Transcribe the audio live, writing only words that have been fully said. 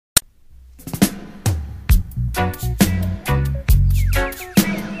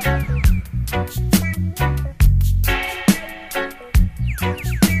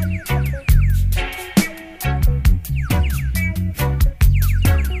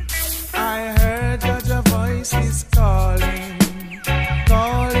voice is calling,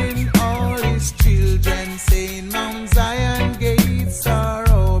 calling all his children, saying Mount Zion gates are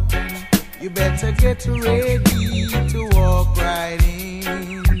open. You better get ready to walk right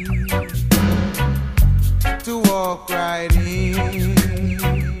in, to walk right in.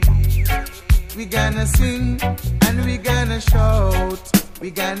 We gonna sing and we gonna shout,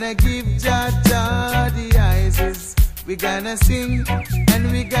 we gonna give Jah Jah the eyes. We gonna sing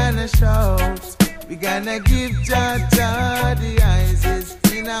and we gonna shout, we gonna give Jah Jah the eyes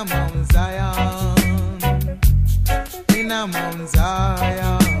in a Mount Zion, in a Mount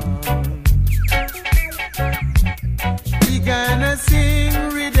Zion. We gonna sing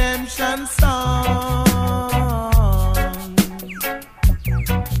redemption song.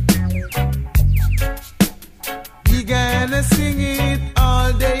 We gonna sing it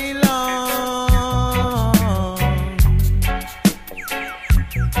all day long.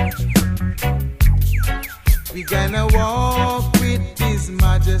 We gonna walk with His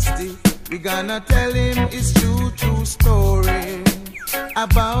Majesty. We gonna tell Him His true story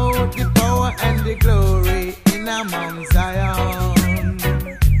about the power and the glory in a Mount Zion,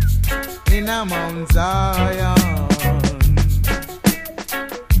 in a Mount Zion.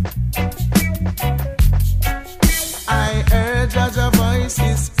 I heard Jah voice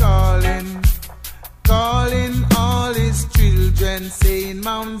is calling, calling all His children, saying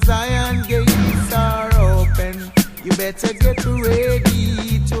Mount Zion gates are open. You better get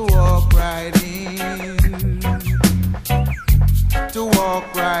ready to walk right in, to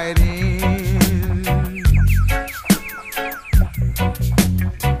walk right in.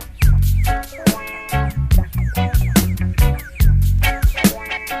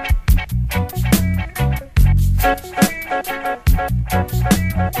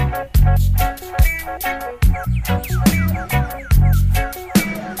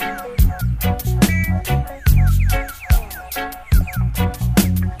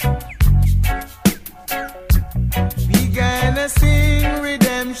 We gonna sing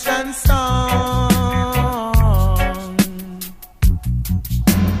redemption song.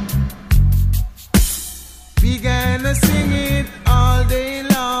 We gonna sing it all day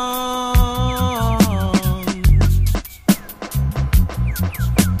long.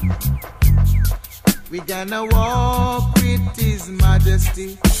 We gonna walk with His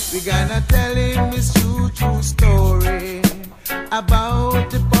Majesty. We gonna tell Him His true story about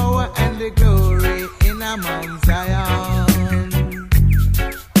the power and the glory in a Mount Zion,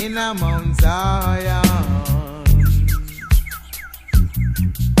 in a Mount Zion.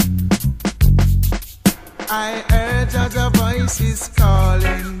 I heard Jah voice is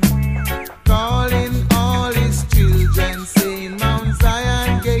calling, calling all His children, saying Mount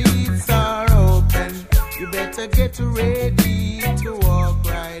Zion gates are open. You better get ready to walk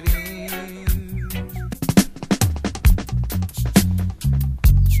right in.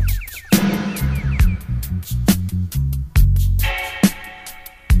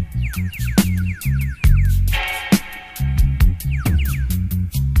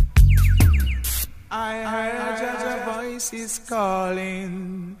 I heard Jah voice is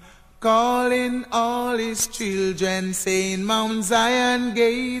calling, calling all His children, saying Mount Zion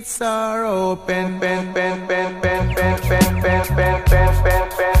gates are open.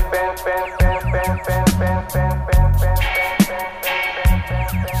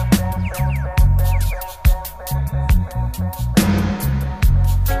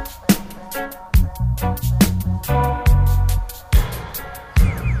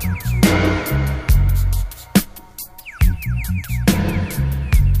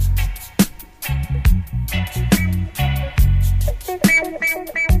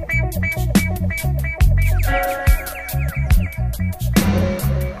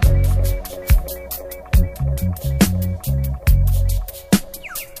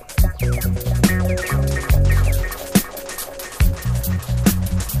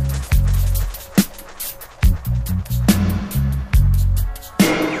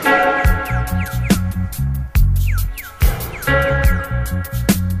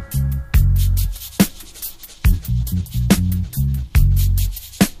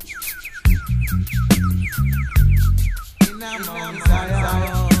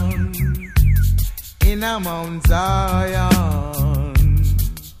 In a Mount Zion,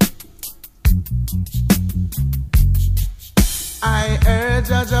 I heard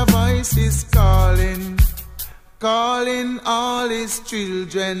Jah voice is calling, calling all His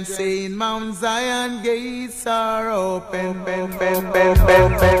children, saying Mount Zion gates are open.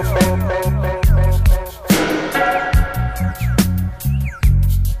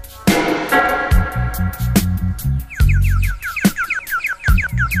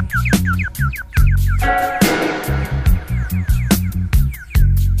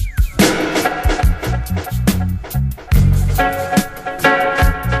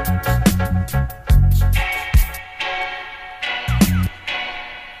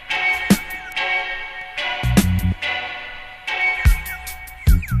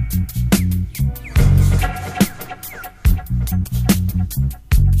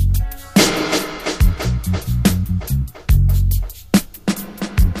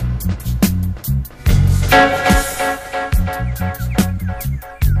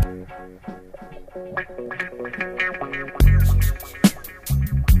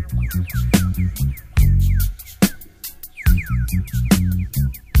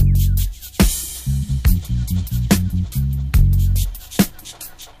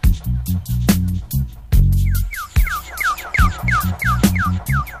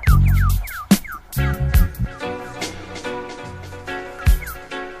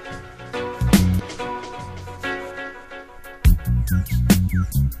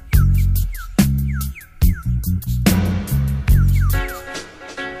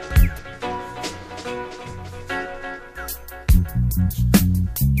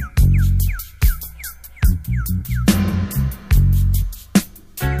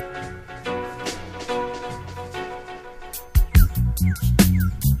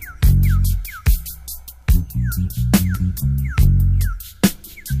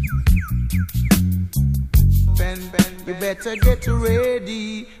 You better get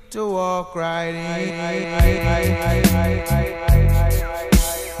ready to walk right in.